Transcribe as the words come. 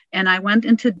And I went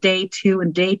into day 2,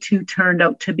 and day 2 turned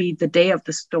out to be the day of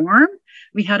the storm.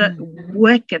 We had a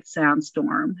wicked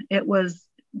sandstorm. It was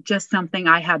just something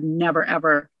I had never,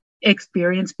 ever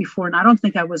experienced before. And I don't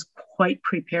think I was quite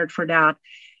prepared for that.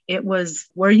 It was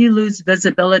where you lose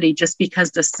visibility just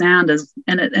because the sand is,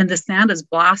 and the sand is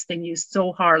blasting you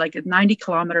so hard, like at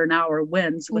 90-kilometer-an-hour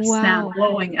winds with sand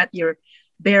blowing at your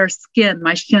bare skin.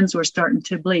 My shins were starting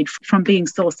to bleed from being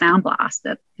so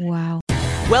sandblasted. Wow.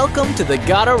 Welcome to the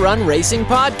Gotta Run Racing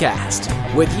Podcast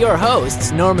with your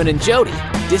hosts, Norman and Jody.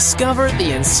 Discover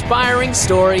the inspiring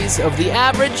stories of the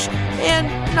average and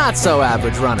not so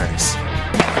average runners.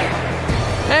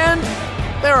 And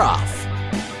they're off.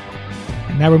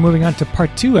 And now we're moving on to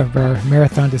part 2 of our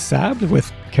Marathon des Sables with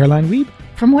Caroline Wiebe.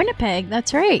 From Winnipeg,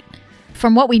 that's right.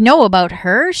 From what we know about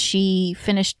her, she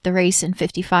finished the race in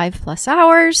 55 plus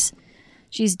hours.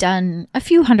 She's done a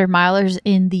few 100-milers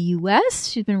in the U.S.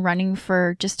 She's been running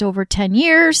for just over 10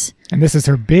 years. And this is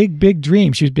her big, big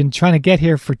dream. She's been trying to get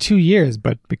here for 2 years,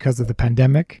 but because of the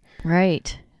pandemic.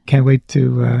 Right. Can't wait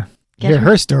to hear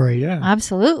her story. Yeah,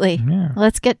 absolutely. Yeah.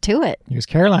 Let's get to it. Here's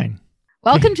Caroline.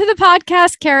 Welcome to the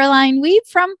podcast, Caroline Wiebe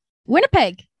from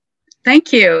Winnipeg.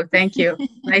 Thank you. Thank you.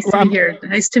 Nice to be here.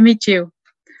 Nice to meet you.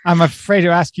 I'm afraid to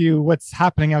ask you what's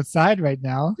happening outside right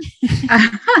now.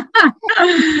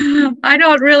 I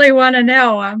don't really want to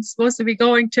know. I'm supposed to be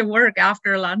going to work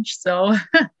after lunch, so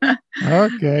okay.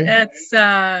 It's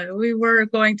we were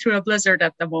going through a blizzard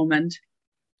at the moment.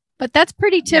 But that's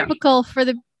pretty typical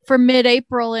for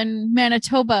mid-April in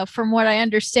Manitoba, from what I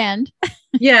understand.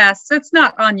 Yes, it's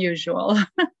not unusual.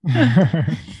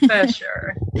 For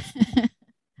sure.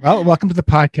 Well, welcome to the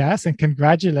podcast and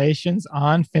congratulations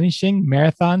on finishing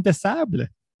Marathon des Sables.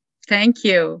 Thank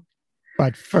you.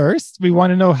 But first, we want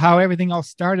to know how everything all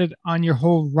started on your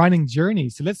whole running journey.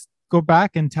 So let's go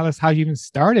back and tell us how you even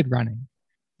started running.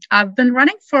 I've been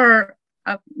running for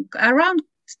around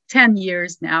 10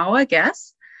 years now, I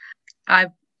guess.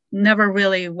 I've never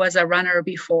really was a runner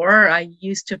before. I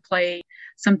used to play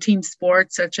some team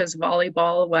sports such as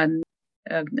volleyball when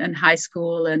in high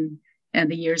school and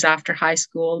the years after high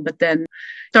school. But then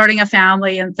starting a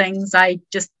family and things, I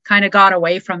just kind of got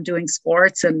away from doing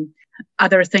sports and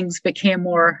other things became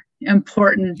more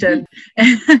important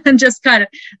and just kind of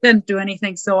didn't do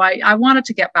anything. So I wanted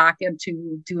to get back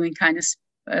into doing kind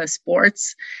of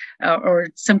sports or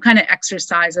some kind of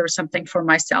exercise or something for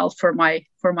myself, for my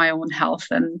own health.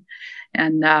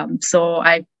 And so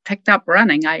I picked up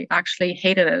running. I actually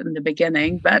hated it in the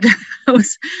beginning, but it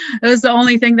was the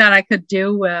only thing that I could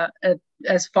do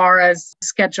as far as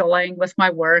scheduling with my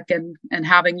work and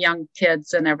having young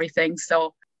kids and everything.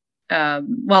 So,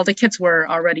 the kids were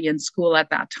already in school at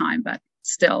that time, but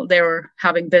still they were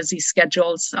having busy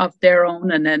schedules of their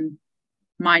own. And then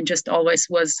mine just always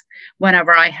was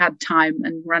whenever I had time,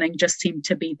 and running just seemed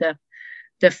to be the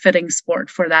fitting sport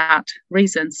for that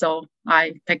reason. So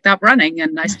I picked up running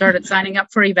and I started signing up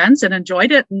for events and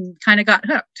enjoyed it and kind of got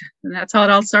hooked. And that's how it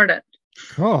all started.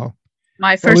 Cool.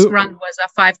 My first run was a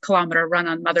 5-kilometer run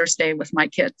on Mother's Day with my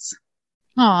kids.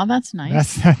 Oh, that's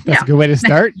nice. That's a good way to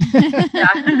start.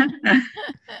 Yeah.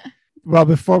 Well,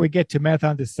 before we get to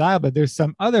Marathon des Sables, there's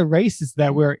some other races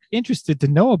that we're interested to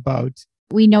know about.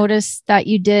 We noticed that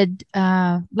you did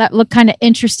that look kind of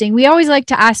interesting. We always like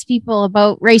to ask people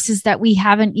about races that we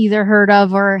haven't either heard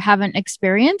of or haven't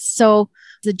experienced. So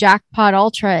the Jackpot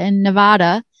Ultra in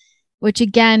Nevada, which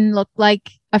again looked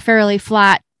like a fairly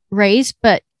flat race,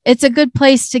 but it's a good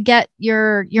place to get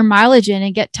your mileage in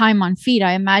and get time on feet.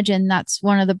 I imagine that's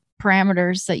one of the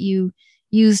parameters that you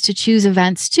use to choose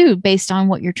events too, based on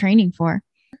what you're training for.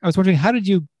 I was wondering, how did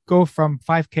you go from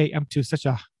 5K up to such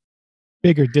a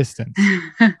bigger distance?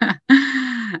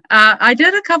 I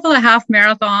did a couple of half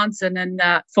marathons and then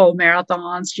full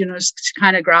marathons, just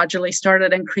kind of gradually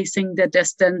started increasing the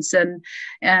distance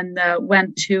and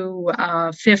went to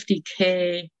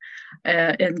 50K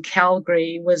in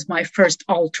Calgary was my first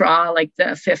ultra, like the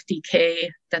 50K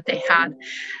that they had.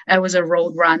 It was a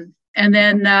road run. And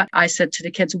then I said to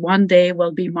the kids, one day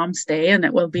will be Mom's Day and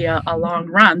it will be a long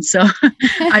run. So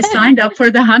I signed up for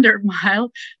the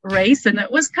 100-mile race, and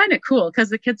it was kind of cool because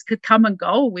the kids could come and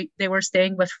go. They were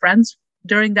staying with friends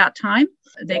during that time.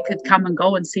 They could come and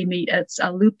go and see me. It's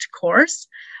a looped course.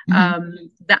 Mm-hmm.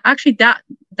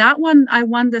 That one, I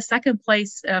won the second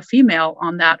place female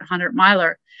on that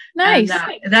 100-miler. Nice.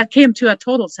 And, that came to a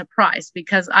total surprise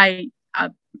because I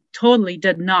totally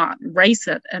did not race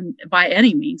it and by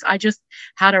any means. I just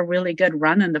had a really good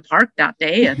run in the park that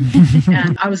day,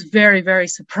 and I was very, very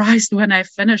surprised when I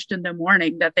finished in the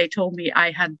morning that they told me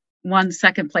I had won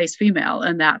second place female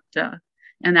in that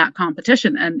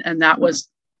competition, and that was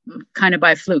kind of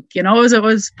by fluke. It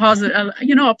was positive,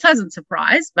 a pleasant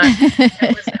surprise, but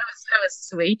it was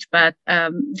sweet. But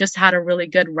just had a really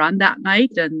good run that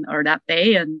night or that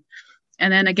day, and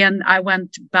then again I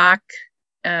went back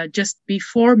just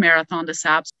before Marathon des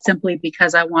Sables, simply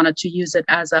because I wanted to use it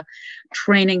as a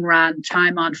training run,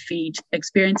 time on feet,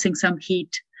 experiencing some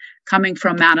heat coming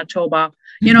from Manitoba,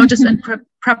 just in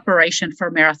preparation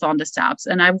for Marathon des Sables.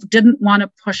 And I didn't want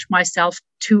to push myself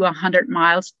to 100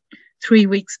 miles 3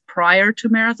 weeks prior to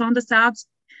Marathon des Sables,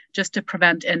 just to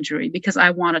prevent injury, because I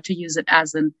wanted to use it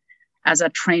as a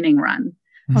training run.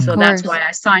 So that's why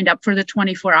I signed up for the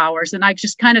 24 hours, and I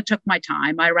just kind of took my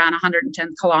time. I ran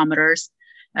 110 kilometers.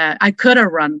 I could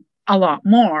have run a lot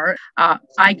more.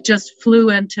 I just flew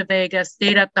into Vegas,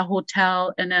 stayed at the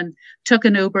hotel, and then took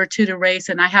an Uber to the race.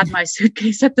 And I had my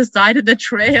suitcase at the side of the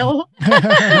trail.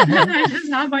 And I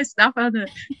just had my stuff on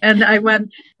it. And I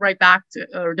went right back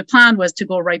the plan was to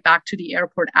go right back to the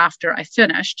airport after I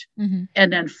finished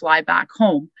and then fly back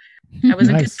home. It was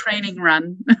a good training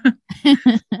run.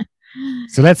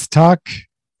 So let's talk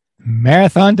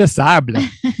Marathon des Sables.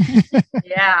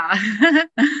 Yeah.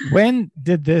 When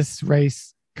did this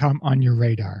race come on your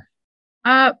radar?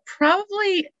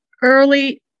 Probably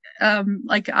early,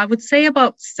 like I would say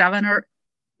about 7 or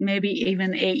maybe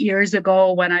even 8 years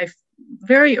ago,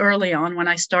 very early on when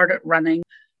I started running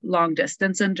long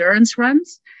distance endurance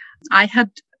runs. I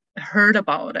had heard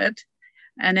about it.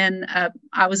 And then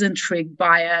I was intrigued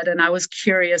by it, and I was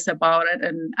curious about it.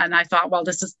 And I thought, well,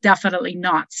 this is definitely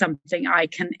not something I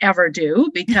can ever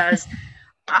do, because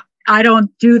I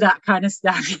don't do that kind of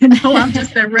stuff. I'm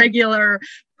just a regular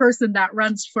person that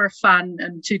runs for fun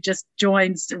and to just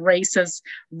joins races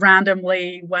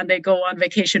randomly when they go on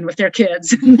vacation with their kids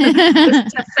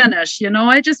just to finish.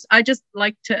 I just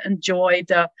like to enjoy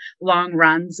the long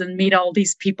runs and meet all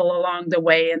these people along the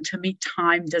way. And to me,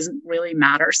 time doesn't really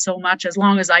matter so much, as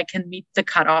long as I can meet the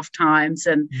cutoff times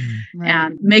and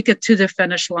make it to the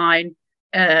finish line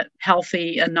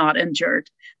healthy and not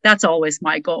injured. That's always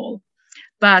my goal.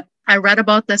 But I read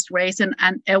about this race and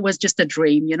it was just a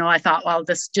dream. I thought, well,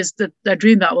 this is just a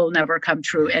dream that will never come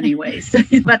true anyways.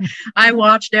 But I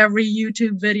watched every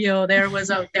YouTube video there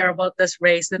was out there about this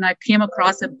race. And I came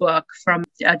across a book from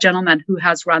a gentleman who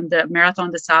has run the Marathon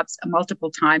des Sables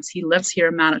multiple times. He lives here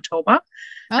in Manitoba.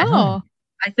 Oh.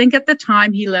 I think at the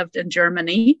time he lived in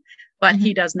Germany, but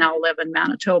he does now live in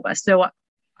Manitoba. So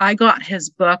I got his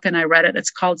book and I read it.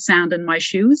 It's called Sand in My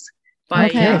Shoes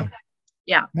by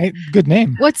yeah. Good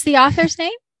name. What's the author's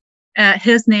name?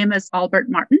 His name is Albert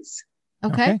Martens.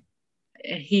 Okay.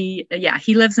 He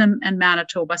lives in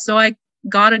Manitoba. So I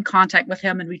got in contact with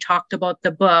him and we talked about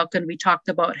the book and we talked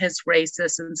about his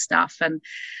races and stuff. And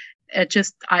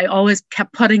I always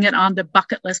kept putting it on the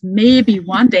bucket list. Maybe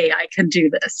one day I can do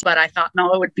this, but I thought,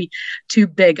 no, it would be too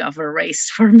big of a race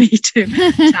for me to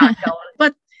tackle.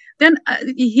 But then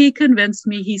he convinced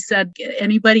me. He said,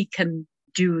 anybody can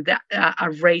do that, a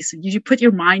race. You put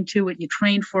your mind to it, you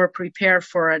train for it, prepare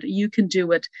for it, you can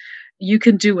do it. You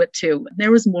can do it too.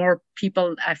 There was more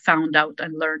people I found out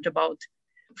and learned about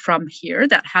from here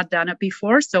that had done it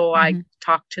before. So I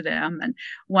talked to them, and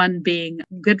one being a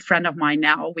good friend of mine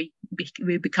now, we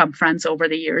become friends over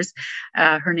the years.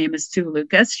 Her name is Sue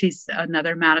Lucas. She's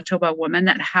another Manitoba woman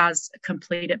that has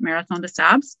completed Marathon des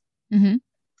Sables.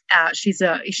 She's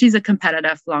a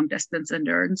competitive long distance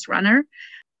endurance runner.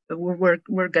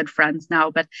 We're good friends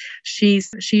now, but she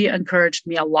encouraged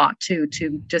me a lot to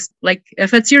just, like,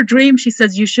 if it's your dream, she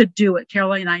says you should do it,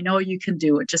 Caroline. I know you can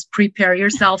do it. Just prepare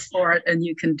yourself for it, and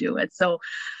you can do it. So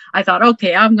I thought,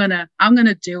 okay, I'm gonna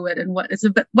do it. And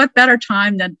what better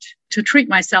time than to treat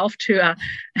myself to a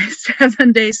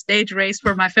 7-day stage race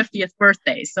for my 50th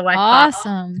birthday? So I thought,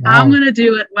 I'm gonna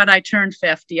do it when I turn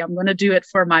 50. I'm gonna do it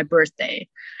for my birthday.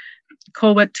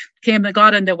 COVID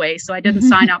got in the way, so I didn't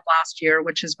sign up last year,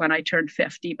 which is when I turned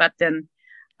 50. But then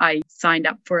I signed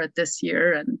up for it this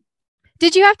year. And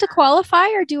did you have to qualify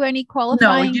or do any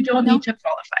qualifying? No, you don't need to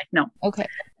qualify. No. Okay.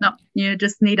 No, you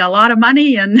just need a lot of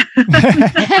money and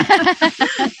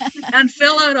and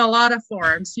fill out a lot of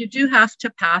forms. You do have to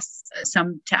pass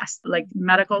some tests, like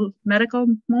medical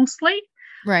mostly.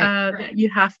 Right. You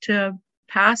have to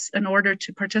pass in order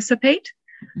to participate.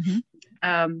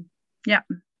 Yeah.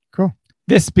 Cool.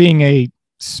 This being a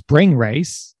spring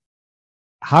race,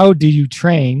 how do you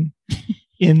train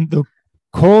in the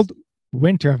cold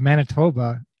winter of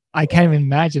Manitoba? I can't even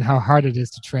imagine how hard it is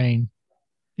to train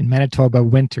in Manitoba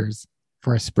winters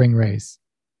for a spring race.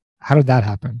 How did that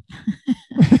happen?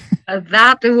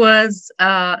 That was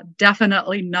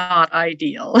definitely not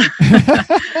ideal.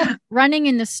 Running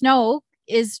in the snow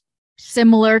is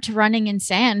similar to running in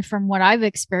sand from what I've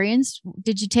experienced.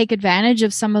 Did you take advantage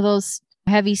of some of those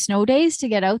heavy snow days to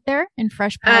get out there in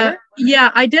fresh powder?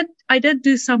 Yeah, I did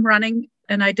do some running,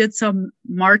 and I did some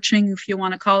marching, if you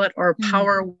want to call it, or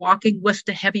power walking with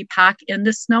the heavy pack in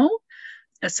the snow,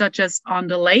 such as on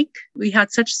the lake. We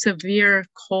had such severe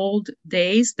cold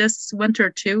days this winter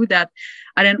too that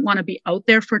I didn't want to be out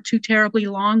there for too terribly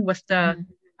long with the,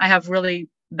 I have really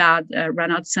bad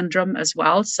Raynaud syndrome as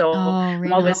well. So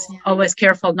I'm always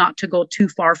careful not to go too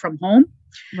far from home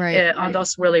on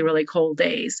those really, really cold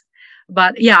days.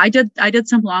 But yeah, I did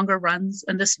some longer runs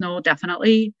in the snow,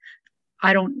 definitely.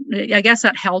 I guess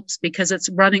that helps because it's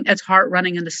hard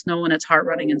running in the snow and it's hard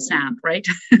running in sand, right?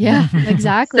 Yeah,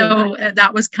 exactly. So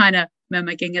that was kind of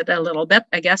mimicking it a little bit,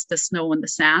 I guess, the snow and the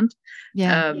sand.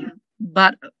 Yeah.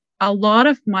 But a lot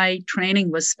of my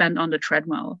training was spent on the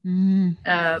treadmill. And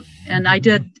I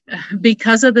did,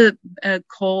 because of the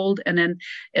cold, and then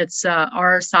it's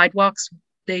our sidewalks,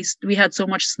 we had so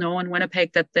much snow in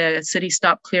Winnipeg that the city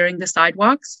stopped clearing the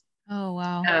sidewalks. Oh,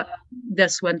 wow.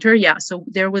 This winter. Yeah. So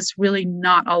there was really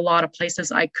not a lot of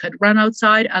places I could run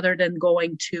outside other than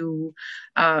going to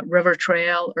River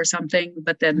Trail or something.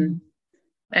 But then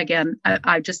again,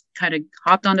 I just kind of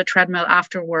hopped on the treadmill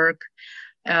after work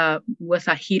with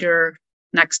a heater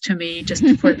next to me just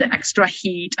for the extra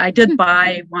heat. I did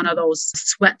buy one of those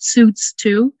sweatsuits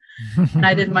too. And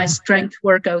I did my strength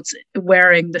workouts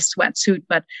wearing the sweatsuit,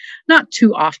 but not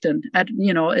too often.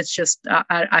 It's just,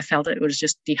 I felt it was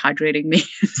just dehydrating me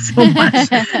so much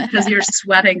because you're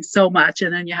sweating so much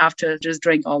and then you have to just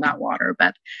drink all that water.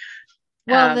 But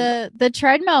the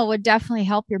treadmill would definitely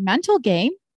help your mental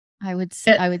game. I would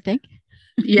think.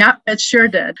 Yeah, it sure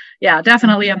did. Yeah,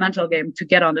 definitely a mental game to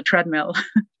get on the treadmill.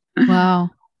 Wow.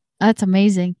 That's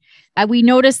amazing. We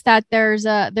noticed that there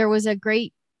was a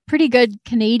pretty good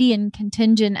Canadian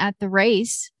contingent at the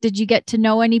race. Did you get to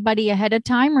know anybody ahead of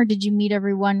time or did you meet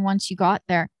everyone once you got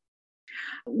there?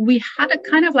 We had a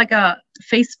kind of like a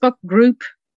Facebook group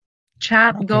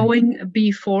chat going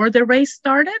before the race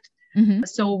started.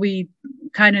 So we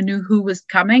kind of knew who was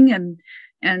coming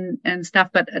and stuff,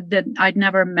 but I'd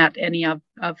never met any of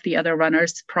the other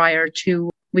runners prior to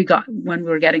when we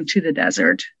were getting to the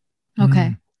desert.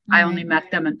 Okay. I only met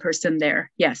them in person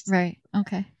there. Yes. Right.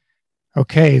 Okay.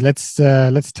 Okay, let's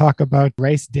talk about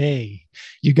race day.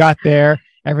 You got there,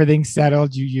 everything's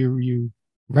settled. You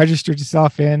registered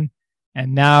yourself in,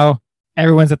 and now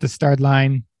everyone's at the start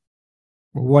line.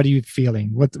 What are you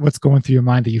feeling? What's going through your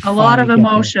mind that you? A lot of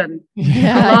emotion.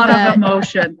 Yeah, a lot of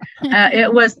emotion. I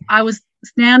was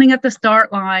standing at the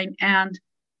start line and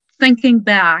thinking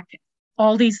back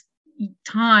all these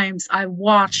times I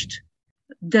watched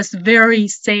this very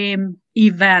same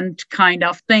event kind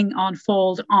of thing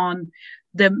unfold on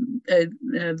the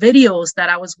videos that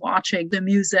I was watching, the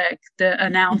music, the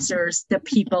announcers, the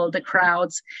people, the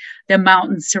crowds, the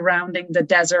mountains surrounding the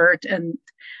desert, and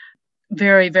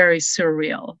very, very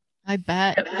surreal. I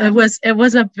bet. It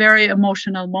was a very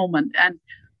emotional moment. And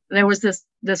there was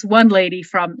this one lady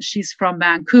she's from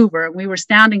Vancouver, and we were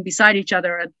standing beside each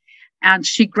other, and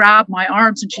she grabbed my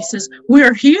arms and she says,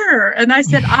 "We're here." And I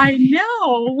said, "I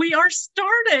know, we are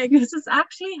starting. This is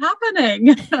actually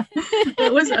happening."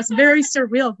 It was a very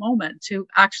surreal moment to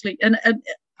actually, and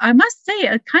I must say,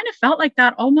 it kind of felt like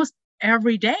that almost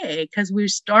every day because we're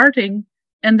starting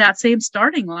in that same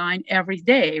starting line every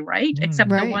day, right? Except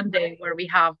the one day where we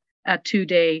have a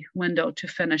 2-day window to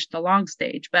finish the long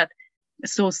stage. But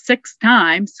so 6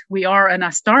 times we are in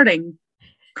a starting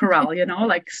corral,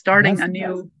 like starting a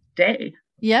new day.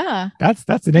 Yeah.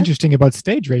 That's an interesting about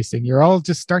stage racing. You're all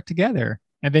just start together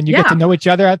and then you get to know each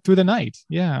other through the night.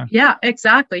 Yeah. Yeah,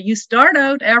 exactly. You start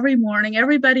out every morning.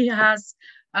 Everybody has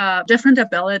different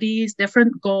abilities,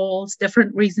 different goals,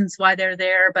 different reasons why they're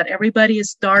there, but everybody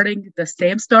is starting the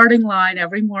same starting line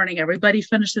every morning. Everybody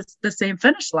finishes the same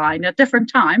finish line at different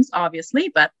times, obviously,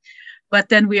 but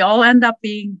then we all end up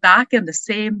being back in the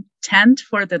same tent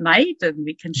for the night, and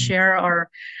we can share our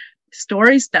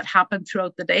stories that happen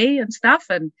throughout the day and stuff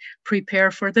and prepare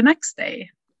for the next day.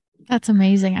 That's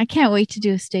amazing. I can't wait to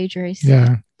do a stage race.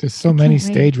 Yeah. There's so many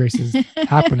stage races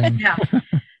happening. Yeah.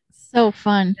 So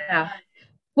fun. Yeah.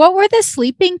 What were the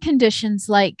sleeping conditions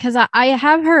like? Because I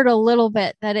have heard a little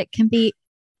bit that it can be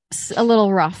a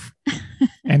little rough.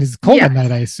 And it's cold at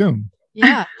night, I assume.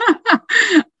 Yeah.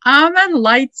 I'm a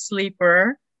light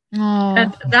sleeper. Oh.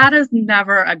 And that is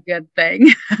never a good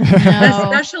thing. No.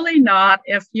 Especially not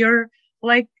if you're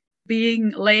like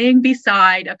laying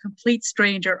beside a complete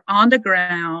stranger on the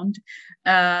ground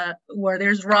where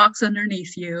there's rocks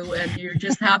underneath you and you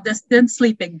just have this thin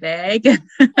sleeping bag.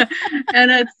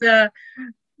 And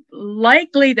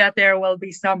likely that there will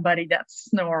be somebody that's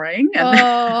snoring. And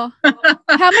Oh,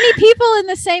 how many people in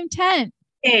the same tent?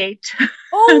 8.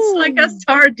 Oh, It's like a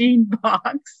sardine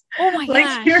box. oh my Like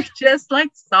gosh. you're just like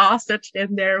sausage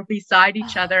in there beside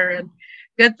each other. And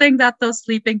good thing that those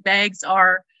sleeping bags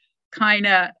are kind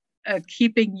of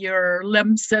keeping your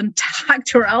limbs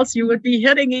intact, or else you would be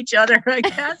hitting each other, I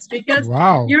guess, because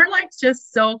Wow. you're like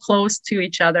just so close to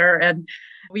each other. And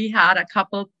we had a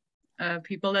couple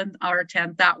people in our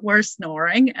tent that were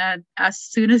snoring, and as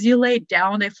soon as you lay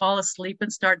down, they fall asleep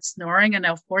and start snoring. And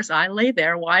of course, I lay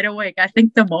there wide awake. I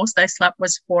think the most I slept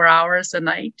was 4 hours a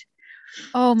night.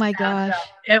 Oh my And, gosh.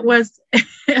 it was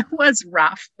it was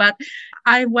rough, but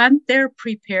I went there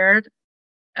prepared.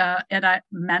 And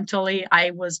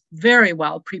I was very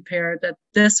well prepared that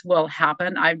this will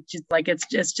happen. I'm just like,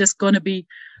 it's just going to be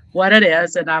what it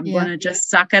is, and I'm going to just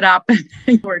suck it up,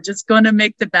 and we're just going to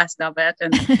make the best of it.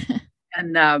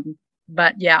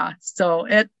 But yeah, so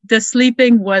the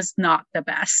sleeping was not the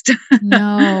best.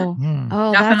 No.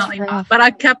 Oh, Definitely that's not. rough. But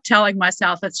I kept telling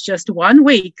myself it's just 1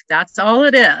 week. That's all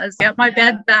it is. Get my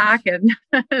bed back in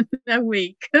a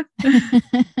week.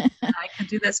 I can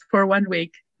do this for 1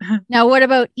 week. Now, what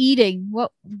about eating?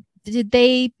 What did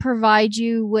they provide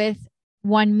you with,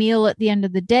 one meal at the end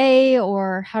of the day,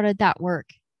 or how did that work?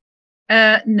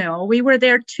 No, we were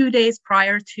there 2 days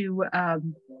prior to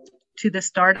the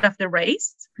start of the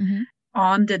race. Mm-hmm.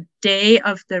 On the day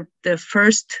of the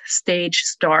first stage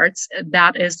starts,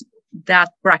 that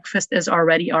breakfast is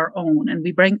already our own, and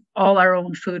we bring all our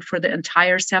own food for the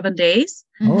entire 7 days.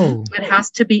 Oh, It has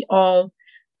to be all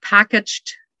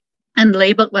packaged and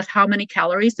labeled with how many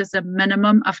calories. There's a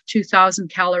minimum of 2,000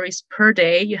 calories per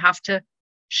day you have to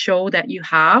show that you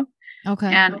have. Okay.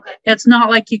 And it's not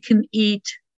like you can eat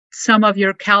some of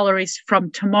your calories from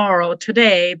tomorrow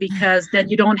today, because then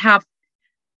you don't have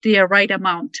the right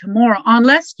amount tomorrow,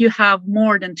 unless you have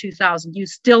more than 2,000. You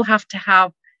still have to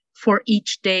have, for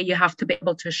each day, you have to be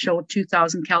able to show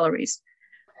 2,000 calories.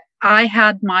 I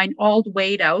had mine all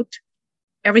weighed out,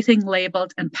 everything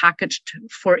labeled and packaged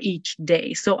for each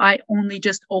day. So I only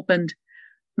just opened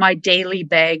my daily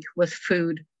bag with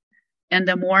food in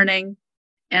the morning,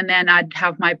 and then I'd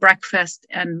have my breakfast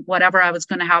and whatever I was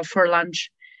going to have for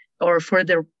lunch or for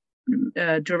the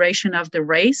duration of the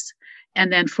race. And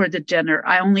then for the dinner,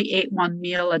 I only ate 1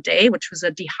 meal a day, which was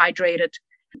a dehydrated,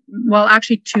 well,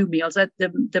 actually 2 meals.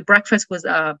 The breakfast was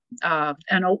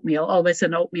an oatmeal, always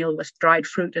an oatmeal with dried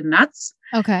fruit and nuts.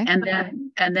 Okay.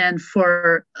 And then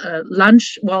for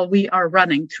lunch, well, we are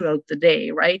running throughout the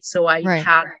day, right? So I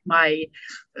had my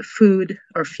food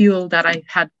or fuel that I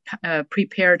had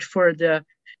prepared for the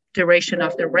duration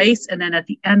of the race. And then at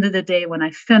the end of the day, when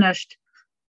I finished,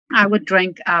 I would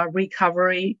drink a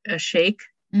recovery shake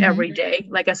every day.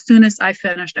 Like as soon as I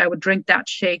finished, I would drink that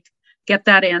shake, get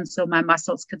that in so my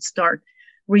muscles could start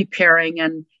repairing,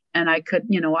 and I could,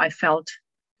 I felt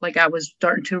like I was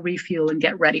starting to refuel and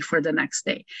get ready for the next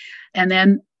day. And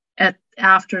then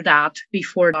after that,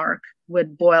 before dark,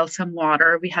 would boil some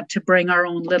water. We had to bring our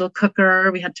own little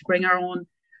cooker. We had to bring our own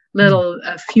little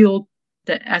fuel,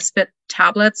 the Espit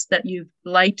tablets that you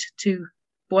light to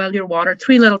boil your water.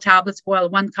 3 little tablets boil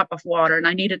 1 cup of water, and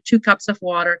I needed 2 cups of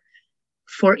water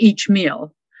for each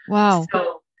meal. Wow.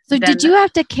 So did you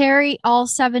have to carry all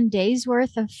 7 days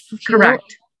worth of fuel?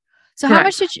 Correct. So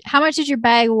correct. how much did your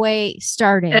bag weigh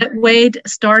starting? It weighed,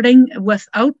 starting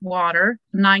without water,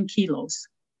 9 kilos.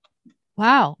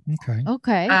 Wow.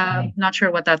 Okay. Not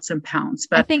sure what that's in pounds,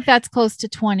 I but think that's close to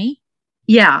 20.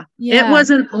 yeah, it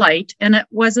wasn't light, and it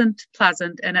wasn't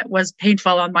pleasant, and it was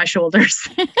painful on my shoulders,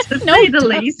 to say the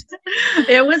least.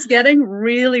 It was getting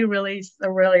really, really,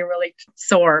 really, really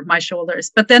sore, my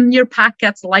shoulders. But then your pack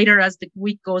gets lighter as the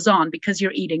week goes on because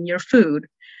you're eating your food.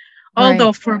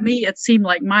 Although for me, it seemed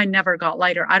like mine never got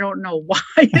lighter. I don't know why.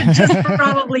 It just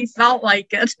probably felt like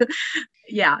it.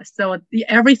 Yeah. So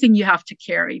everything you have to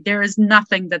carry, there is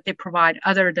nothing that they provide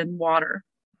other than water.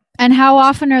 And how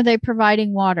often are they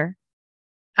providing water?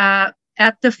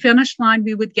 At the finish line,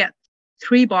 we would get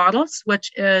 3 bottles,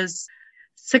 which is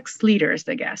 6 liters,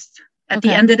 I guess. At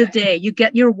the end of the day, you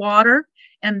get your water,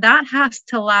 and that has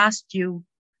to last you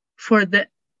for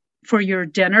your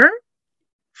dinner,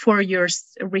 for your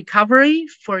recovery,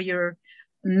 for your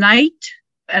night,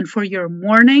 and for your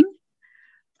morning,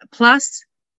 plus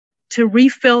to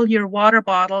refill your water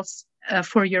bottles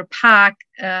for your pack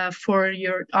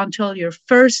until your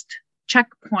first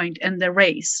checkpoint in the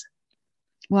race.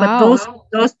 Wow. But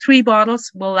those 3 bottles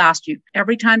will last you.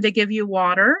 Every time they give you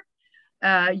water,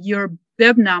 your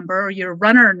bib number or your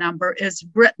runner number is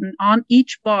written on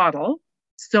each bottle.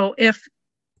 So if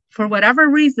for whatever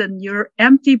reason, your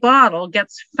empty bottle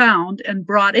gets found and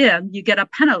brought in, you get a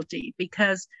penalty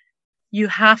because you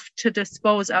have to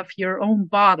dispose of your own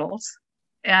bottles.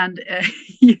 And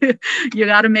you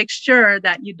got to make sure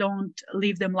that you don't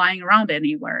leave them lying around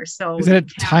anywhere. So is it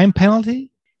a time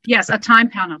penalty? Yes, a time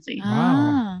penalty.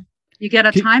 Wow. You get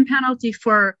a time penalty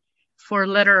for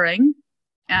littering,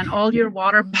 and all your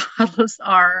water bottles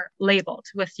are labeled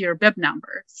with your bib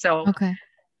number. So Okay.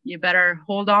 you better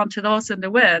hold on to those in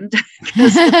the wind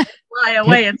because if they fly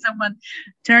away and someone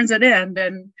turns it in,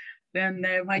 then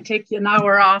it might take you an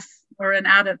hour off or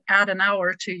add an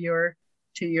hour to your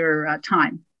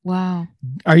time. Wow.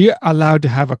 Are you allowed to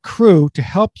have a crew to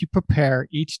help you prepare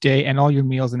each day and all your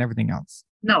meals and everything else?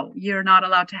 No, you're not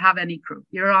allowed to have any crew.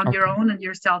 You're on your own and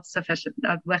you're self-sufficient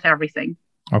with everything.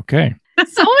 Okay.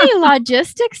 So many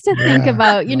logistics to think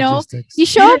about. You logistics. know, you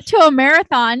show up to a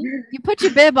marathon, you put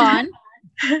your bib on,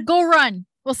 go run.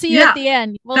 We'll see you at the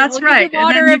end. That's we'll right. Give you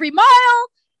water every mile,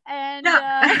 and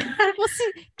we'll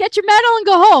see. Get your medal and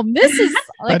go home. This is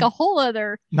like a whole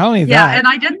other. Not only that. Yeah, and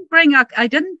I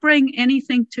didn't bring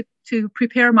anything to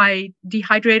prepare my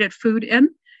dehydrated food in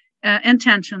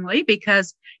intentionally,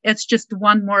 because it's just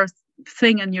one more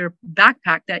thing in your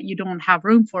backpack that you don't have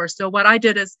room for. So what I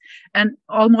did is, and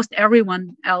almost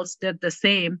everyone else did the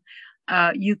same,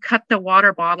 you cut the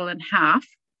water bottle in half,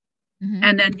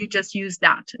 and then you just use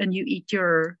that, and you eat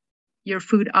your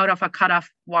food out of a cut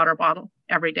off water bottle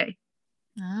every day.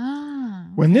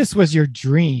 When this was your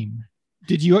dream,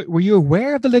 were you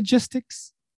aware of the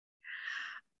logistics?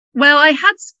 Well, I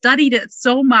had studied it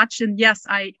so much, and yes,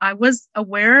 I was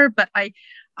aware, but I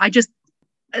just,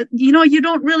 you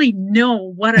don't really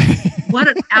know what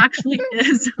it actually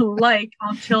is like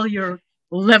until you're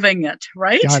living it,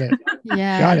 right? Got it.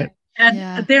 Yeah. Got it.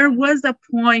 And there was a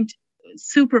point,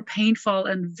 super painful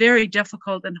and very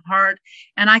difficult and hard,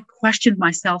 and I questioned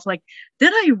myself, like,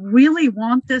 did I really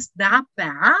want this that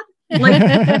bad? Like,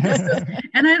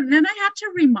 and then I had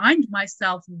to remind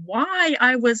myself why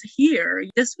I was here.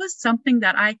 This was something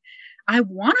that I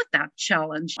wanted, that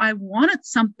challenge. I wanted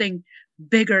something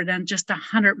bigger than just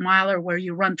 100-miler where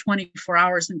you run 24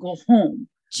 hours and go home.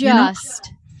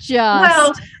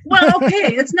 Well,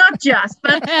 okay, it's not just,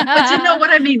 but you know what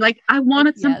I mean? Like, I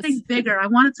wanted something bigger. I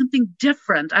wanted something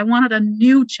different. I wanted a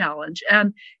new challenge.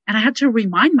 And I had to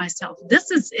remind myself,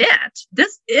 this is it.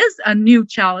 This is a new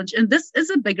challenge, and this is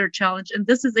a bigger challenge, and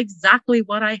this is exactly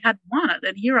what I had wanted.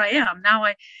 And here I am.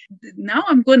 Now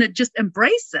I'm going to just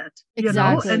embrace it,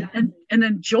 exactly. and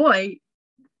enjoy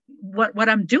what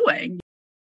I'm doing.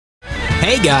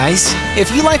 Hey guys,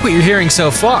 if you like what you're hearing so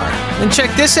far, then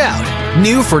check this out.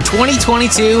 New for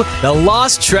 2022, the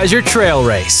Lost Treasure Trail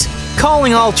Race.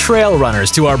 Calling all trail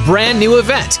runners to our brand new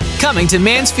event, coming to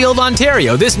Mansfield,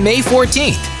 Ontario this May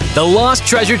 14th. The Lost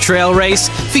Treasure Trail Race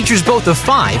features both a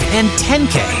 5 and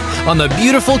 10K on the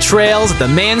beautiful trails at the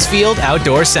Mansfield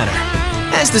Outdoor Center.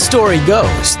 As the story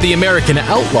goes, the American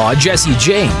outlaw Jesse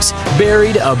James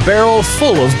buried a barrel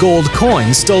full of gold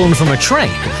coins stolen from a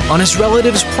train on his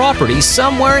relative's property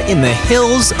somewhere in the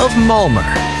hills of Mulmer.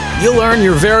 You'll earn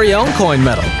your very own coin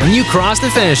medal when you cross the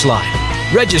finish line.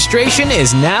 Registration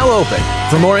is now open.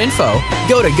 For more info,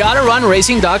 go to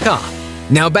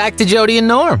GottaRunRacing.com. Now back to Jody and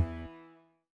Norm.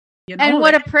 And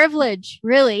what a privilege,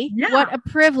 really. Yeah. What a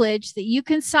privilege that you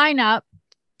can sign up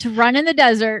to run in the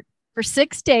desert for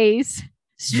 6 days,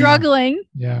 struggling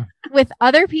with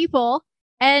other people.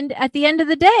 And at the end of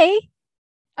the day,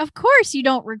 of course, you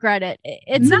don't regret it.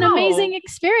 It's an amazing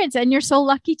experience, and you're so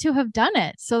lucky to have done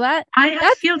it. So that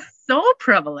I feel so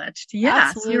privileged.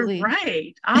 Yes, absolutely. You're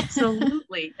right.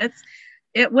 Absolutely.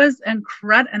 It was an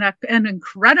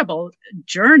incredible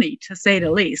journey, to say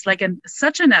the least, like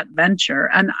such an adventure.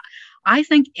 And I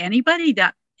think anybody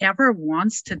that ever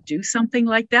wants to do something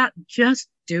like that, just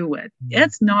do it.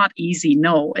 It's not easy.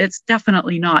 No, it's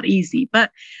definitely not easy,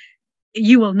 but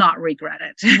you will not regret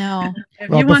it. No. If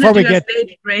you want to do a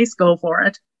stage race, go for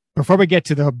it. Before we get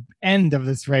to the end of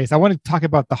this race, I want to talk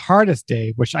about the hardest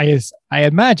day, which I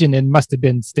imagine it must have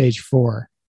been stage 4,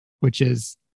 which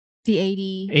is the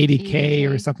 80K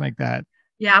or something like that.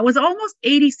 Yeah, it was almost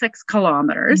 86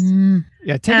 kilometers.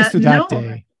 Yeah, take us through that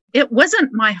day. It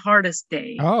wasn't my hardest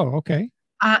day. Oh, okay.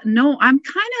 No,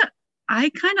 I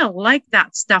kind of like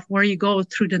that stuff where you go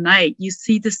through the night, you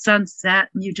see the sunset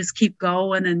and you just keep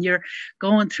going, and you're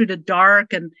going through the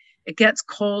dark, and it gets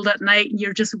cold at night and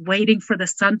you're just waiting for the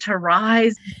sun to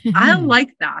rise. I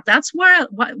like that. That's why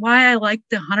I like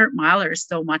the 100-milers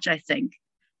so much, I think,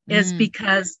 is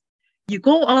because you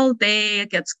go all day, it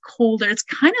gets colder. It's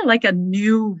kind of like a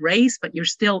new race, but you're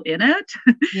still in it.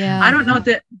 Yeah. I don't know.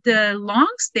 The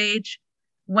long stage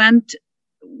went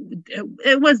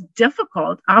it was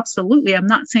difficult. Absolutely. I'm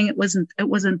not saying it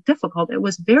wasn't difficult. It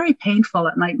was very painful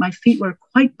at night. My feet were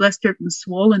quite blistered and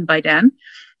swollen by then.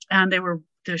 And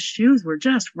the shoes were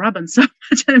just rubbing so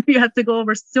much. And we had to go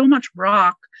over so much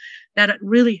rock that it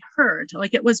really hurt.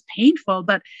 Like, it was painful,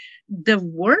 but the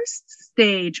worst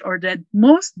stage, or the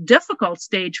most difficult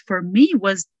stage for me,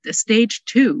 was the stage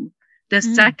 2, the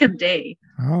second day.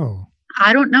 Oh,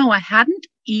 I don't know. I hadn't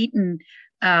eaten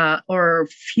or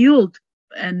fueled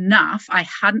enough. I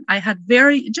had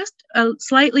just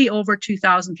slightly over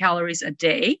 2,000 calories a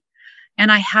day,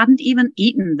 and I hadn't even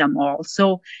eaten them all.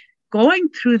 So going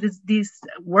through these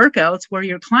workouts where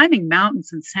you're climbing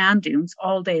mountains and sand dunes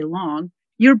all day long,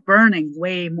 you're burning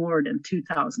way more than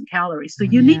 2,000 calories. So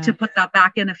you need to put that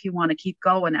back in if you want to keep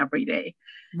going every day.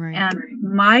 Right. And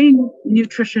my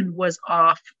nutrition was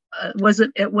off.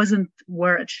 It wasn't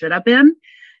where it should have been.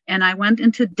 And I went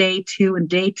into day 2, and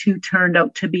day 2 turned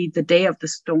out to be the day of the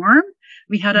storm.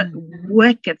 We had a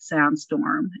wicked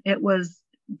sandstorm. It was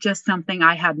just something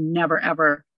I had never,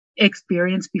 ever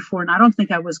experienced before. And I don't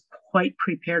think I was quite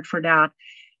prepared for that.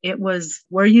 It was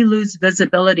where you lose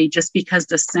visibility just because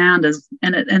the sand is,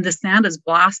 and the sand is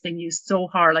blasting you so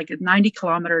hard, like at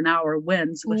 90-kilometer-an-hour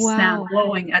winds with sand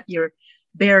blowing at your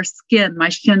bare skin. My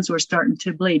shins were starting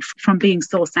to bleed from being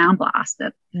so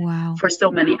sandblasted for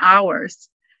so many hours.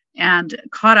 And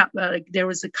caught up, there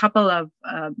was a couple of,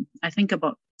 I think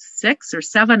about 6 or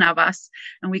 7 of us,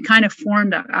 and we kind of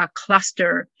formed a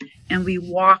cluster, and we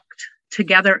walked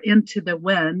together into the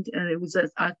wind. And it was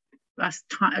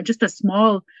just a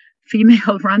small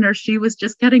female runner. She was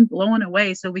just getting blown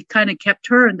away. So we kind of kept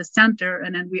her in the center,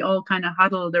 and then we all kind of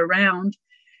huddled around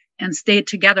and stayed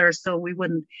together so we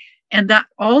wouldn't. And that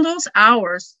all those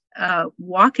hours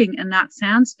walking in that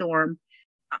sandstorm,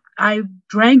 I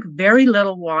drank very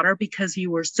little water because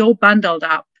you were so bundled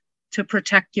up to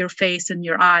protect your face and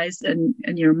your eyes and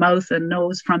your mouth and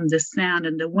nose from the sand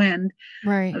and the wind,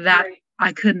 that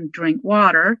I couldn't drink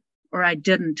water, or I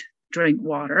didn't drink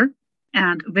water,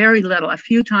 and very little. A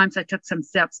few times I took some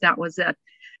sips. That was it.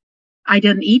 I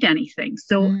didn't eat anything.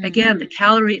 So again, the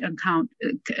calorie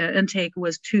intake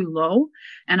was too low,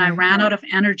 and I ran out of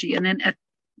energy. And then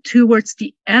towards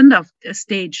the end of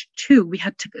stage 2, we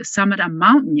had to summit a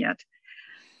mountain yet.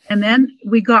 And then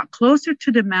we got closer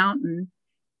to the mountain.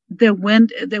 The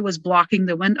wind that was blocking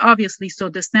the wind, obviously. So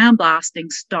the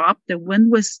sandblasting stopped. The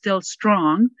wind was still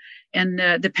strong.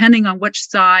 And depending on which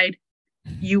side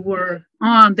you were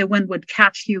on, the wind would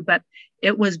catch you. But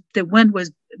the wind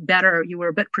was better. You were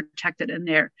a bit protected in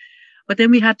there. But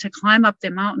then we had to climb up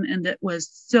the mountain, and it was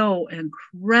so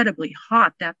incredibly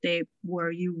hot that day,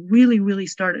 where you really, really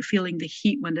started feeling the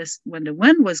heat when the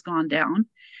wind was gone down,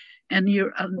 and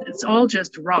it's all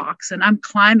just rocks. And I'm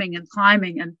climbing,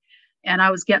 and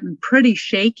I was getting pretty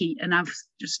shaky, and I was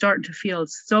just starting to feel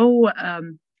so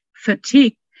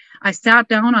fatigued. I sat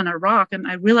down on a rock, and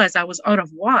I realized I was out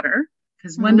of water,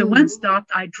 because when the wind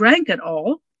stopped, I drank it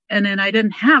all, and then I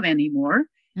didn't have any more.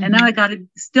 And now I got to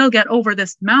still get over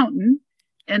this mountain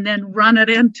and then run it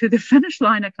into the finish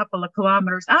line a couple of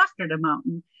kilometers after the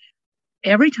mountain.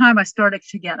 Every time I started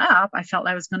to get up, I felt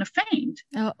I was going to faint.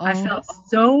 I felt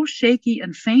so shaky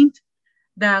and faint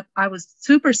that I was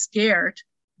super scared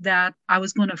that I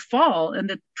was going to fall. And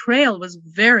the trail was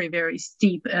very, very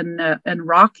steep and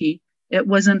rocky. It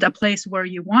wasn't a place where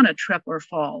you want to trip or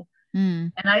fall.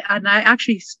 And I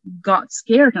actually got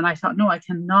scared, and I thought, no, I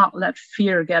cannot let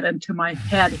fear get into my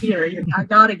head here. I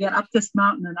got to get up this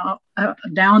mountain and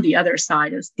down the other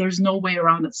side. There's no way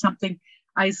around it. Something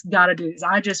I got to do.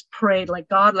 I just prayed, like,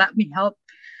 God, let me help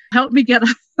me get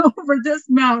over this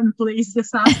mountain, please.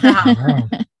 This has to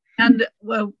happen. And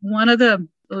one of the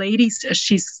ladies,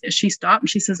 she stopped and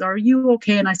she says, "Are you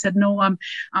okay?" And I said, "No, I'm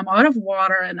out of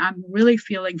water and I'm really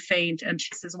feeling faint." And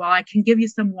she says, "Well, I can give you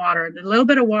some water." And the little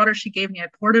bit of water she gave me, I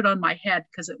poured it on my head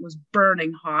because it was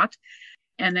burning hot.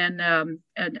 And then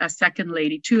a second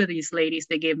lady, 2 of these ladies,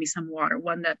 they gave me some water,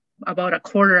 one that about a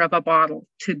quarter of a bottle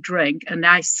to drink. And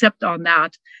I sipped on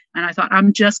that. And I thought,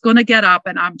 I'm just going to get up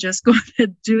and I'm just going to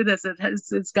do this.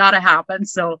 It's got to happen.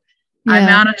 So I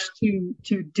managed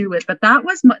to do it. But that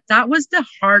was the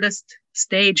hardest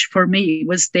stage for me,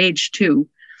 was stage 2.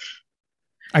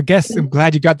 I guess I'm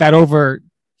glad you got that over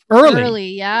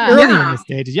early. Early in the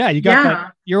stages. Yeah, you got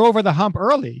that. You're over the hump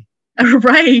early.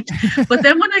 Right. But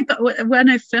then when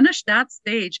I finished that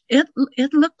stage, it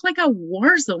looked like a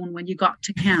war zone when you got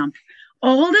to camp.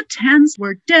 All the tents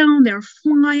were down, they're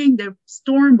flying. The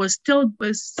storm was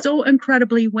so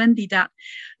incredibly windy that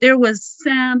there was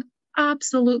sand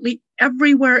absolutely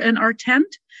everywhere in our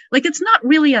tent. Like, it's not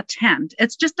really a tent.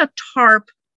 It's just a tarp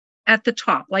at the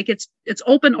top. Like it's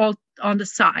open all on the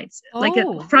sides, like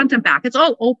Oh. at front and back. It's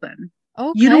all open.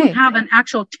 Okay. You don't have an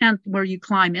actual tent where you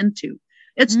climb into.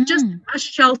 It's just a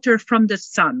shelter from the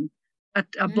sun,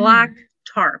 a black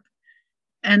tarp.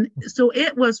 And so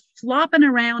it was flopping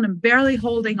around and barely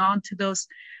holding on to those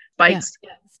spikes.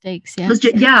 Stakes. It was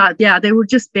they were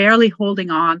just barely holding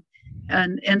on.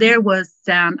 And there was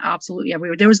sand absolutely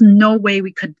everywhere. There was no way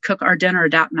we could cook our dinner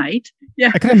that night.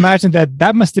 Yeah. I can imagine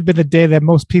that must have been the day that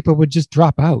most people would just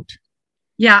drop out.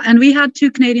 Yeah. And we had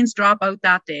 2 Canadians drop out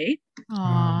that day.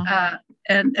 Aww.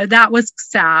 And that was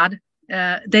sad.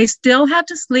 They still had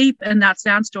to sleep in that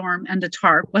sandstorm and the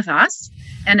tarp with us.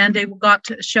 And then they got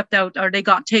shipped out, or they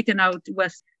got taken out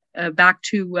with back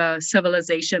to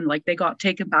civilization. Like they got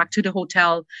taken back to the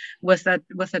hotel with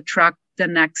a truck the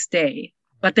next day.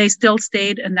 But they still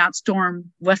stayed in that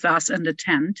storm with us in the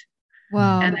tent.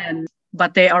 Wow. And then,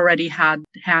 but they already had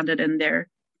handed in their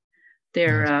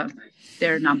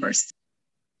numbers.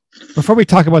 Before we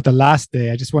talk about the last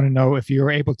day, I just want to know if you were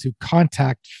able to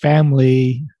contact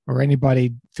family or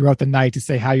anybody throughout the night to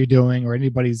say how you're doing, or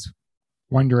anybody's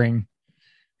wondering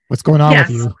what's going on with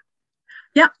you.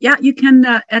 Yeah. You can,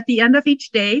 at the end of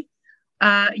each day,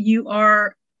 you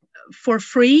are for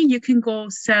free. You can go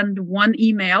send 1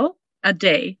 email a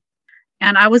day.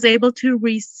 And I was able to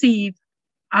receive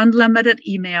unlimited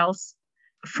emails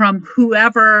from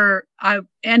whoever,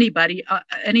 anybody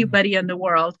in the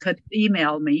world could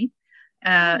email me.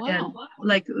 And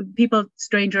like people,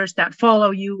 strangers that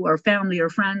follow you, or family or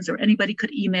friends, or anybody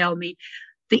could email me.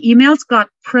 The emails got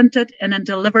printed and then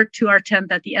delivered to our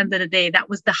tent at the end of the day. That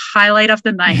was the highlight of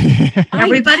the night.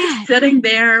 Everybody's sitting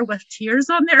there with tears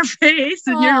on their face,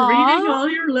 and you're reading all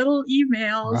your little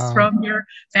emails from your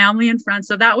family and friends.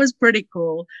 So that was pretty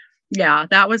cool. Yeah,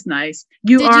 that was nice.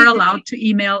 You are allowed to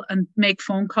email and make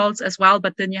phone calls as well,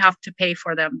 but then you have to pay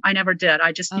for them. I never did.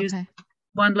 I just used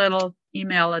 1 little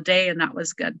email a day, and that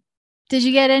was good. Did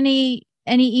you get any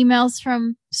emails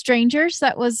from strangers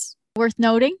that was worth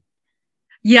noting?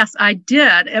 Yes, I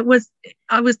did. I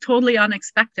was totally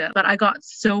unexpected, but I got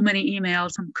so many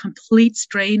emails from complete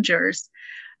strangers.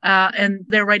 And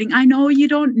they're writing, I know you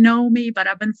don't know me, but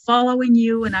I've been following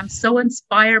you and I'm so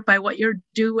inspired by what you're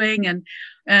doing.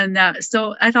 And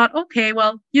so I thought, okay,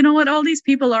 well, you know what? All these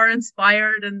people are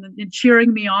inspired and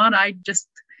cheering me on. I just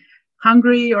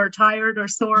hungry or tired or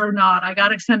sore or not, I got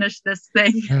to finish this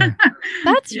thing. Yeah.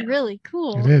 That's really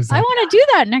cool. It is. I want to do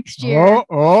that next year. It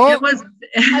was.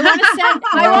 I want to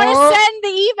send the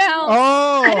emails.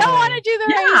 I don't want to do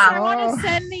the race. I want to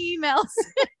send the emails.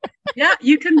 Yeah,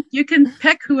 you can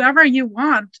pick whoever you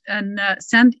want and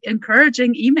send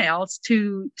encouraging emails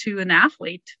to an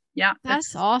athlete. Yeah,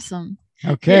 that's awesome.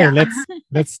 Okay,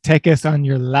 let's take us on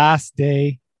your last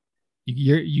day.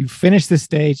 You finish the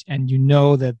stage and you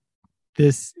know that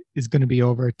this is going to be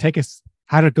over. Take us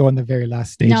how to go on the very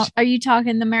last stage. Now, are you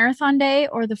talking the marathon day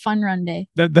or the fun run day?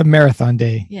 The marathon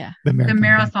day. Yeah, the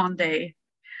marathon day.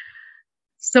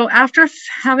 So after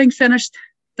having finished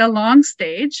the long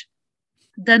stage,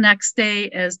 the next day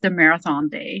is the marathon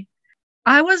day.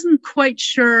 I wasn't quite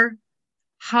sure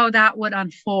how that would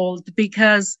unfold,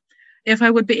 because if I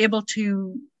would be able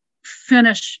to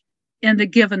finish in the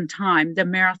given time, the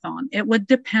marathon, it would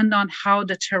depend on how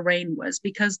the terrain was,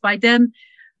 because by then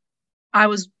I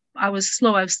was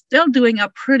slow. I was still doing a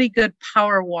pretty good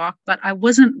power walk, but I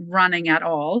wasn't running at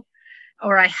all,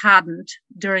 or I hadn't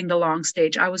during the long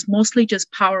stage. I was mostly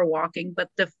just power walking, but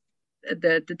the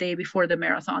day before the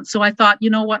marathon. So I thought, you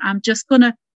know what, I'm just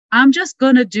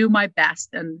gonna do my best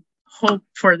and hope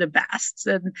for the best.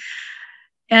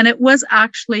 And it was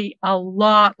actually a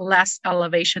lot less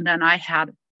elevation than I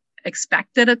had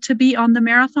expected it to be on the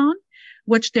marathon,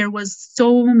 which there was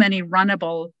so many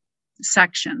runnable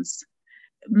sections.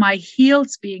 My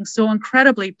heels being so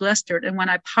incredibly blistered, and when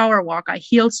I power walk, I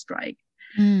heel strike.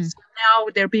 So now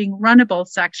there being runnable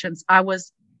sections. I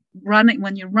was running,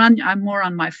 when you run, I'm more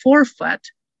on my forefoot.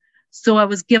 So I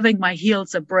was giving my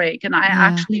heels a break, and I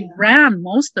actually ran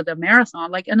most of the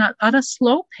marathon, like at a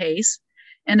slow pace.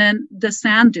 And then the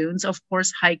sand dunes, of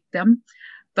course, hiked them.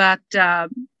 But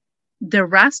the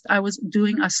rest, I was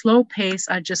doing a slow pace.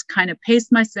 I just kind of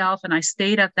paced myself, and I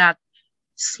stayed at that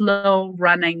slow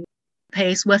running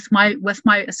pace with my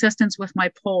assistance with my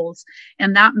poles,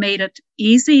 and that made it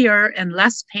easier and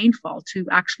less painful to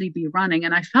actually be running.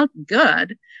 And I felt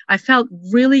good. I felt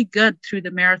really good through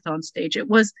the marathon stage. It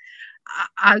was,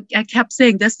 I kept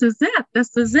saying, this is it.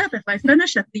 If I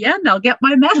finish at the end, I'll get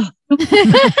my medal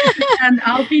and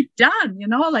I'll be done.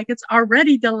 Like it's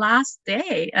already the last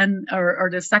day, or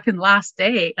the second last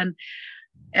day. And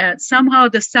And somehow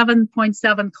the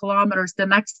 7.7 kilometers the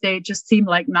next day just seemed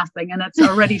like nothing. And it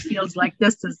already feels like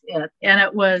this is it. And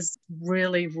it was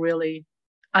really, really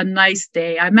a nice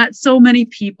day. I met so many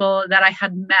people that I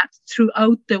had met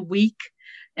throughout the week.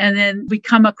 And then we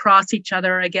come across each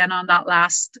other again on that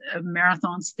last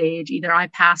marathon stage. Either I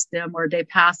passed them or they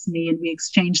passed me, and we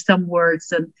exchanged some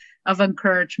words and of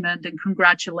encouragement and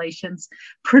congratulations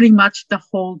pretty much the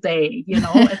whole day. You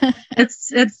know,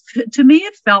 it's to me,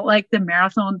 it felt like the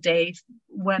marathon day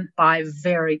went by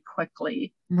very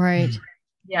quickly. Right.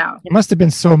 Yeah. It must have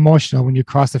been so emotional when you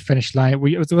crossed the finish line.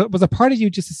 Was a part of you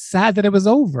just sad that it was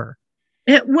over?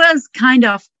 It was kind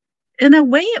of, in a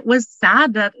way, it was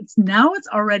sad that it's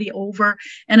already over.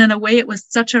 And in a way, it was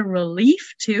such a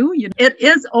relief too. You know, it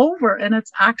is over and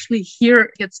it's actually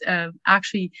here. It's I've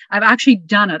actually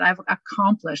done it. I've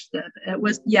accomplished it. It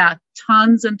was,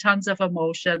 tons and tons of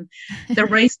emotion. The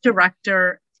race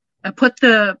director put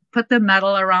the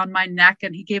medal around my neck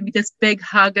and he gave me this big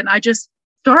hug, and I just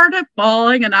started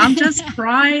bawling and I'm just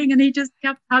crying, and he just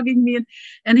kept hugging me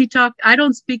and he talked, I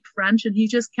don't speak French, and he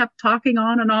just kept talking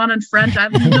on and on in French. I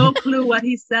have no clue what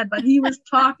he said, but he was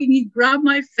talking, he grabbed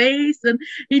my face and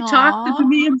he talked to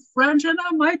me in French, and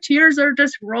my tears are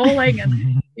just rolling,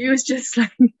 and he was just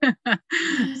like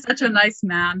such a nice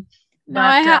man. No,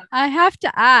 I have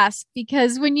to ask,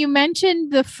 because when you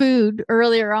mentioned the food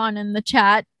earlier on in the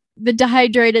chat, the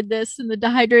dehydrated this and the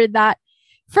dehydrated that,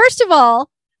 first of all,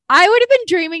 I would have been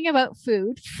dreaming about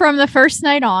food from the first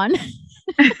night on.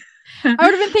 I would have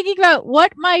been thinking about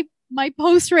what my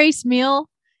post-race meal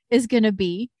is going to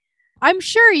be. I'm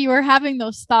sure you were having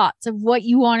those thoughts of what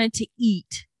you wanted to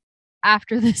eat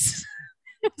after this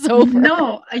was over.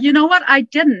 No, you know what? I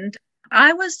didn't.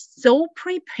 I was so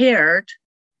prepared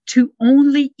to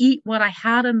only eat what I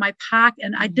had in my pack,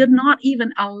 and I did not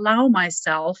even allow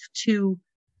myself to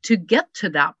get to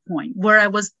that point where I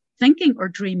was thinking or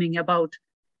dreaming about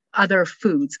other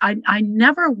foods. I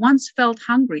never once felt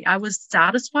hungry. I was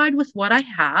satisfied with what I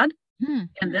had.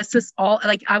 And this is all,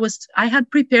 like, I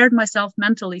had prepared myself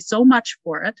mentally so much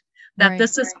for it that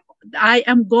I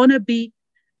am going to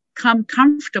become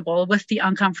comfortable with the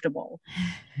uncomfortable.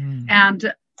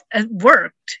 And it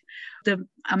worked. The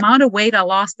amount of weight I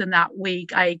lost in that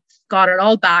week, I got it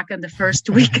all back in the first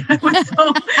week.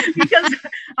 Because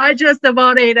I just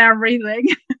about ate everything.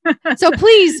 So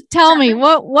please tell me,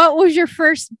 what was your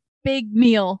first big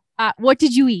meal? What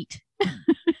did you eat?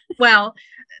 Well,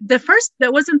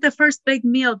 that wasn't the first big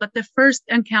meal, but the first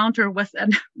encounter with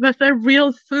a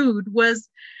real food was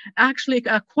actually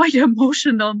a quite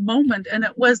emotional moment. And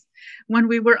it was when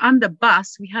we were on the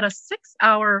bus. We had a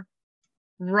 6-hour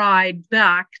ride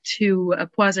back to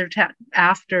Quezertet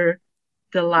after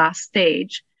the last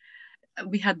stage.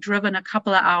 We had driven a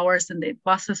couple of hours and the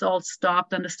buses all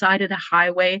stopped on the side of the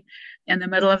highway in the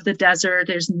middle of the desert.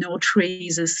 There's no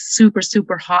trees. It's super,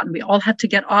 super hot. And we all had to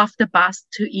get off the bus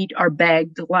to eat our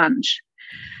bagged lunch.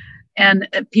 And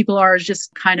people are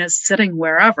just kind of sitting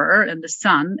wherever in the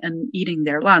sun and eating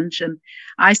their lunch. And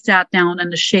I sat down in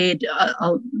the shade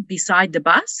beside the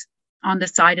bus on the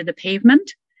side of the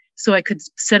pavement so I could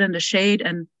sit in the shade,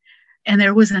 and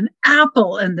there was an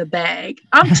apple in the bag.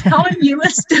 I'm telling you,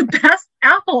 it's the best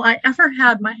apple I ever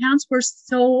had. My hands were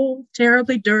so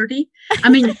terribly dirty. I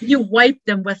mean, you wipe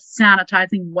them with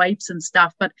sanitizing wipes and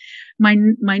stuff, but my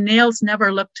nails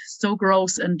never looked so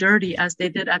gross and dirty as they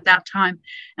did at that time.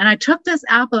 And I took this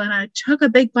apple and I took a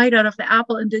big bite out of the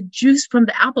apple, and the juice from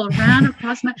the apple ran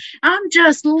across I'm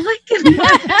just licking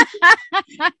it.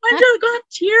 I just got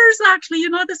tears, actually. You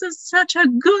know, this is such a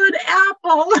good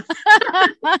apple.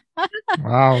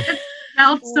 Wow. It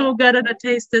smelled so good and it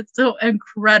tasted so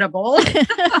incredible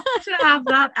to have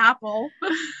that apple.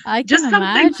 I can just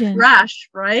imagine. Something fresh,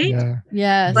 right? Yeah.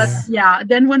 Yes. But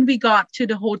then when we got to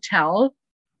the hotel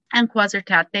in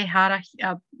Quezertet, they had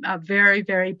a very,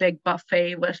 very big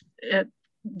buffet with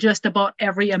just about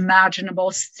every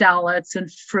imaginable salads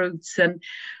and fruits and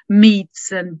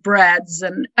meats and breads,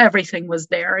 and everything was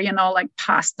there, you know, like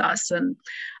pastas, and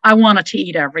I wanted to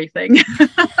eat everything.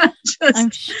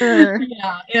 I'm sure.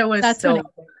 Yeah, it was. That's so when it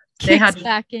they kicks had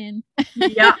back in.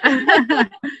 Yeah.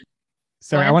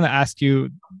 Sorry, I want to ask you,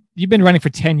 you've been running for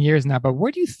 10 years now, but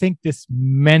where do you think this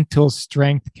mental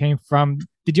strength came from?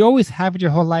 Did you always have it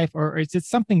your whole life, or is it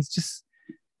something just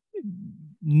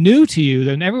new to you?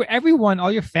 And everyone,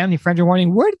 all your family, friends are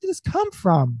wondering, where did this come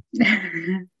from?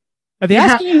 Are they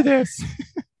asking you this?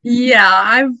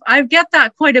 Yeah, I get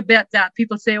that quite a bit, that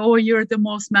people say, oh, you're the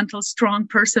most mental strong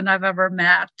person I've ever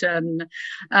met. And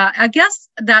I guess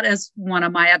that is one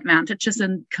of my advantages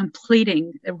in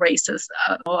completing races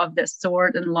of this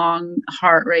sort and long,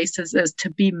 hard races, is to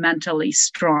be mentally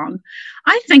strong.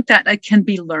 I think that it can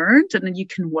be learned and you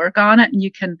can work on it and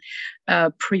you can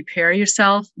prepare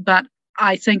yourself. But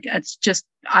I think it's just,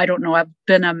 I don't know, I've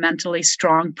been a mentally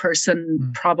strong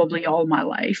person probably all my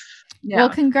life. Yeah. Well,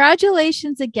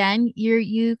 congratulations again.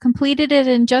 You completed it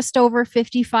in just over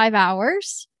 55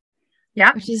 hours.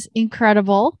 Yeah. Which is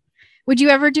incredible. Would you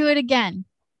ever do it again?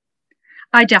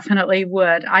 I definitely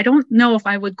would. I don't know if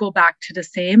I would go back to the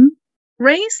same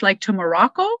race, like to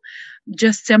Morocco,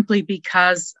 just simply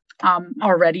because I'm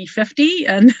already 50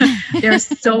 and there's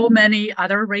so many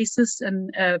other races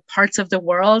and parts of the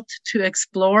world to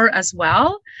explore as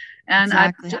well. And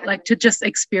Exactly. I'd like to just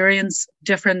experience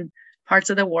different parts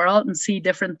of the world and see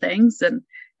different things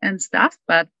and stuff.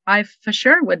 But I for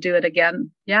sure would do it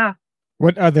again. Yeah.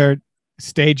 What other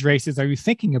stage races are you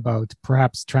thinking about?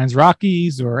 Perhaps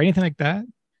Trans-Rockies or anything like that?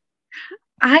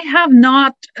 I have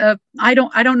not, I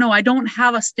don't know. I don't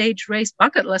have a stage race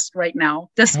bucket list right now.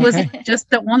 This was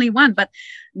just the only one. But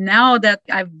now that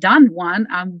I've done one,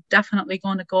 I'm definitely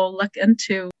going to go look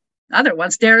into other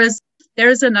ones. There is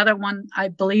another one. I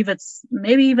believe it's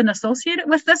maybe even associated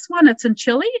with this one. It's in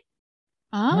Chile.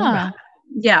 Ah,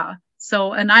 Yeah.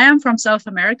 So, and I am from South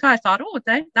America. I thought,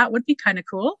 that would be kind of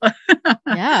cool.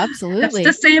 yeah, absolutely.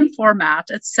 It's the same format.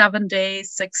 It's 7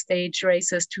 days, 6 stage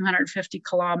races, 250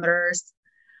 kilometers.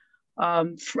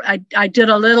 I did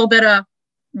a little bit of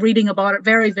reading about it,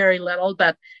 very, very little,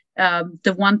 but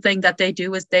the one thing that they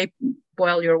do is they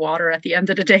boil your water at the end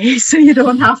of the day, so you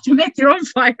don't have to make your own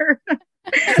fire.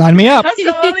 Sign me up. That's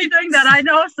the only thing that I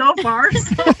know so far.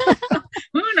 So,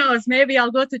 who knows? Maybe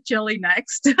I'll go to Chile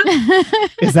next.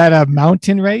 Is that a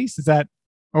mountain race? Is that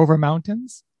over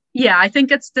mountains? Yeah, I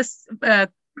think it's this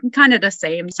kind of the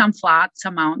same. Some flat,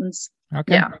 some mountains.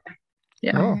 Okay. Yeah.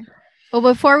 Yeah. Cool. Well,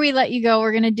 before we let you go,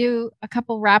 we're going to do a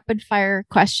couple rapid fire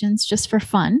questions just for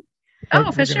fun.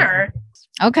 Oh, for sure.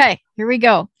 Okay, here we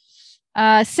go.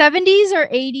 70s or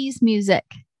 80s music?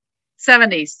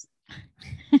 70s.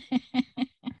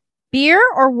 Beer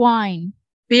or wine?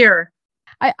 Beer.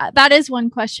 That is one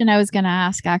question I was going to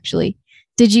ask, actually.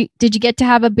 Did you get to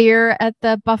have a beer at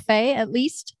the buffet at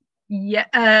least? Yeah.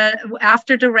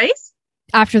 After the race?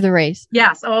 After the race.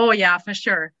 Yes. Oh, yeah, for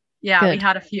sure. Yeah, Good. we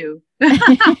had a few.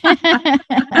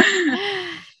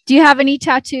 Do you have any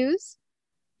tattoos?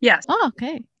 Yes. Oh,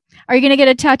 okay. Are you going to get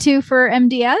a tattoo for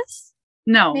MDS?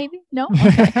 No. Maybe? No?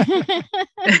 Okay.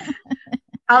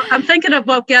 I'm thinking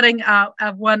about getting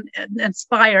one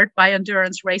inspired by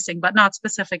endurance racing, but not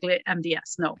specifically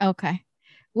MDS. No. Okay.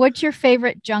 What's your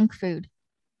favorite junk food?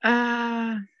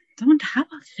 Don't have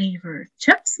a favorite.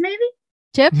 Chips, maybe?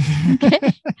 Chips?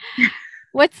 Okay.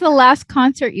 What's the last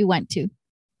concert you went to?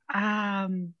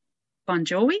 Bon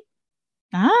Jovi?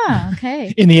 Ah,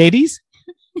 okay. In the 80s?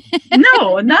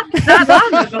 No, not that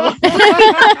long ago.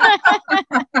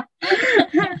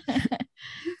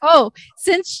 Oh,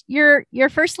 since your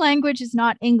first language is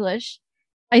not English,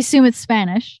 I assume it's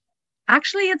Spanish.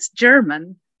 Actually, it's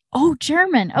German. Oh,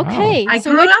 German. Okay. I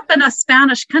grew up in a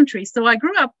Spanish country, so I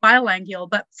grew up bilingual,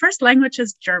 but first language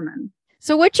is German.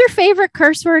 So what's your favorite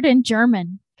curse word in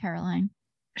German, Caroline?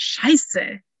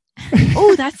 Scheiße.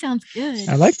 Oh, that sounds good.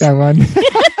 I like that one.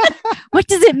 What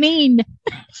does it mean?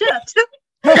 Shit.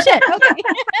 Oh, shit.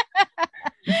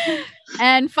 Okay.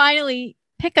 And finally,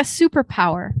 pick a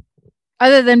superpower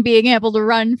other than being able to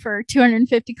run for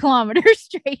 250 kilometers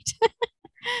straight.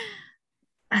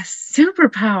 A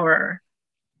superpower.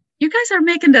 You guys are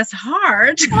making this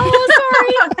hard.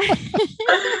 Oh,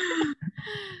 sorry.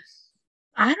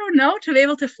 I don't know, to be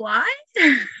able to fly?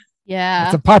 Yeah.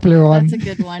 That's a popular one. That's a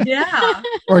good one. Yeah.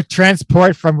 Or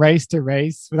transport from race to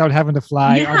race without having to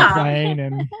fly on a Yeah. plane.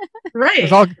 And Right.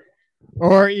 it's all,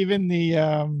 or even the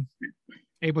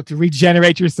able to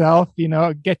regenerate yourself,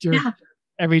 get your Yeah.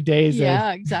 every day's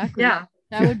Yeah, exactly. Yeah.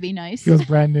 That would be nice. feels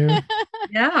brand new.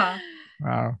 Yeah.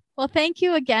 Wow. Well, thank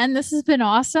you again. This has been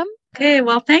awesome. Okay.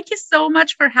 Well, thank you so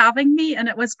much for having me. And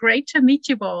it was great to meet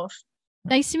you both.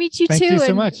 Nice to meet you Thank too. you so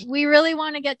And much. we really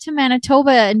want to get to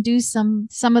Manitoba and do some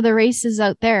of the races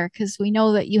out there because we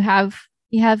know that you have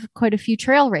quite a few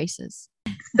trail races.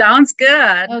 Sounds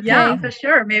good. Okay. Yeah, for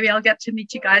sure. Maybe I'll get to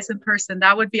meet you guys in person.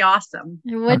 That would be awesome.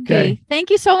 It would Okay. be.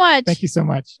 Thank you so much. Thank you so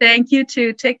much. Thank you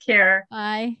too. Take care.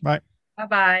 Bye.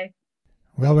 Bye-bye.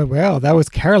 Well, that was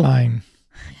Caroline.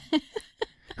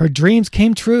 Her dreams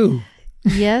came true.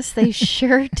 Yes, they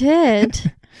sure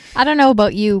did. I don't know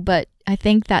about you, but I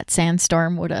think that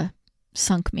sandstorm would have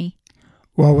sunk me.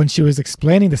 Well, when she was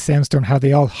explaining the sandstorm, how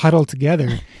they all huddled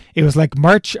together, it was like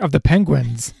March of the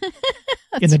Penguins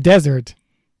in the desert.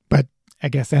 But I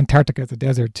guess Antarctica is a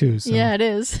desert too. So. Yeah, it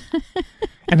is.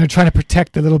 And they're trying to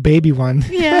protect the little baby one.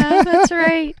 Yeah, that's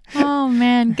right. Oh,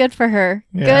 man. Good for her.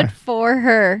 Yeah. Good for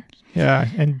her. Yeah.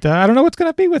 And I don't know what's going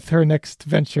to be with her next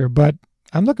venture, but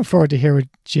I'm looking forward to hear what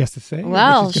she has to say.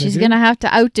 Well, she's going to have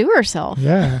to outdo herself.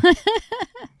 Yeah.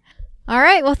 All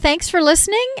right. Well, thanks for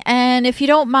listening. And if you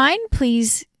don't mind,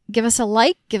 please give us a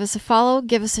like, give us a follow,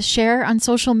 give us a share on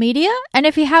social media. And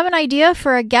if you have an idea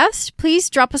for a guest, please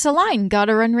drop us a line,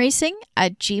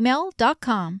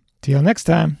 gottarunracing@gmail.com. Till next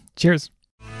time. Cheers.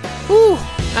 Whew,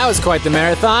 that was quite the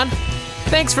marathon.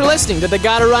 Thanks for listening to the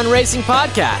Gotta Run Racing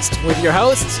podcast with your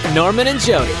hosts, Norman and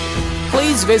Jody.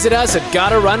 Please visit us at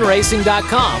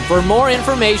gottarunracing.com for more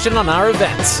information on our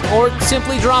events, or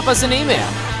simply drop us an email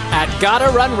at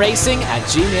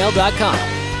gottarunracing@gmail.com.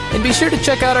 And be sure to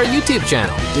check out our YouTube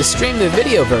channel to stream the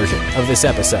video version of this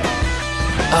episode.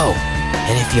 Oh,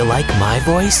 and if you like my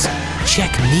voice,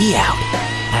 check me out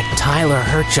at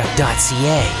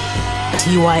tylerhyrchuk.ca.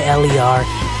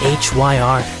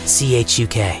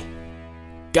 TYLERHYRCHUK.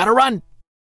 Gotta run!